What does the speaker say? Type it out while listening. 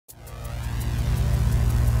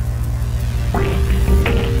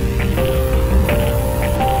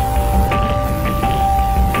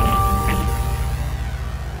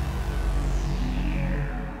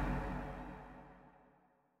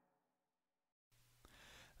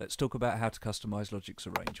Let's talk about how to customize Logic's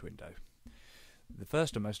Arrange window. The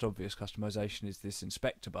first and most obvious customization is this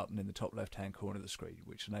inspector button in the top left hand corner of the screen,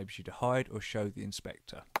 which enables you to hide or show the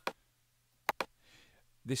inspector.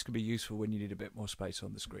 This can be useful when you need a bit more space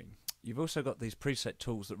on the screen. You've also got these preset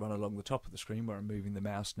tools that run along the top of the screen where I'm moving the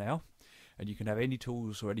mouse now, and you can have any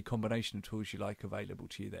tools or any combination of tools you like available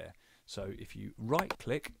to you there. So if you right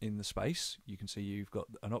click in the space, you can see you've got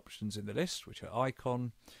an options in the list which are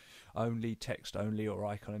icon only, text only, or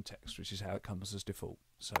icon and text, which is how it comes as default.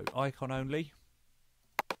 So icon only,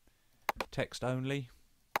 text only,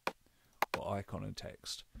 or icon and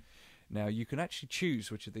text. Now you can actually choose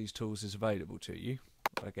which of these tools is available to you.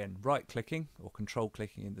 Again, right clicking or control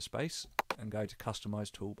clicking in the space and go to Customise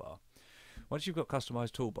Toolbar. Once you've got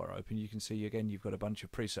Customise Toolbar open, you can see again you've got a bunch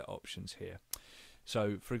of preset options here.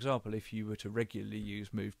 So for example, if you were to regularly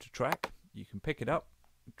use Move to Track, you can pick it up,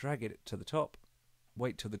 drag it to the top,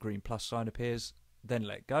 wait till the green plus sign appears, then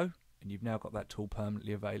let go, and you've now got that tool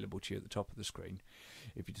permanently available to you at the top of the screen.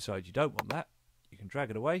 If you decide you don't want that, you can drag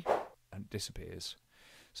it away and it disappears.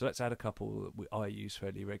 So let's add a couple that I use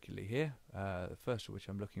fairly regularly here. The first of which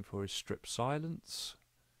I'm looking for is Strip Silence,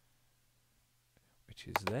 which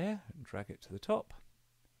is there, and drag it to the top.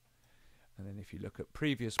 And then if you look at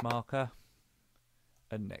Previous Marker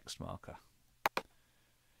and Next Marker.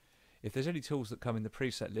 If there's any tools that come in the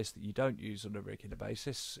preset list that you don't use on a regular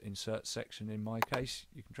basis, insert section in my case,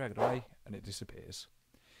 you can drag it away and it disappears.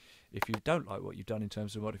 If you don't like what you've done in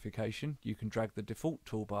terms of modification, you can drag the default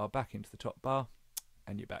toolbar back into the top bar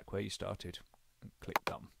and you're back where you started, and click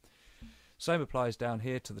Done. Same applies down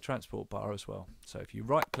here to the transport bar as well. So if you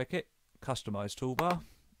right click it, Customise Toolbar,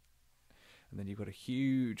 and then you've got a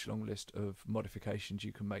huge long list of modifications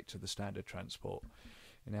you can make to the standard transport.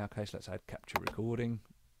 In our case, let's add capture recording.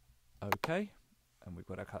 OK, and we've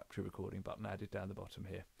got our capture recording button added down the bottom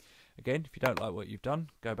here. Again, if you don't like what you've done,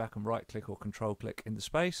 go back and right click or control click in the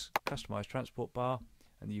space, Customise Transport Bar,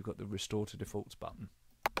 and you've got the Restore to Defaults button.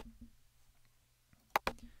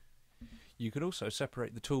 You can also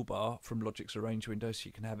separate the toolbar from Logic's Arrange window so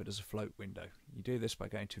you can have it as a float window. You do this by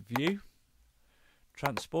going to View,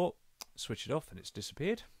 Transport, switch it off and it's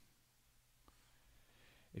disappeared.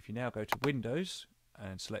 If you now go to Windows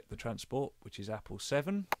and select the transport, which is Apple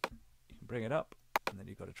 7, you can bring it up and then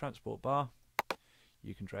you've got a transport bar.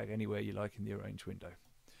 You can drag anywhere you like in the Arrange window.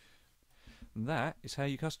 And that is how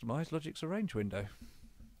you customise Logic's Arrange window.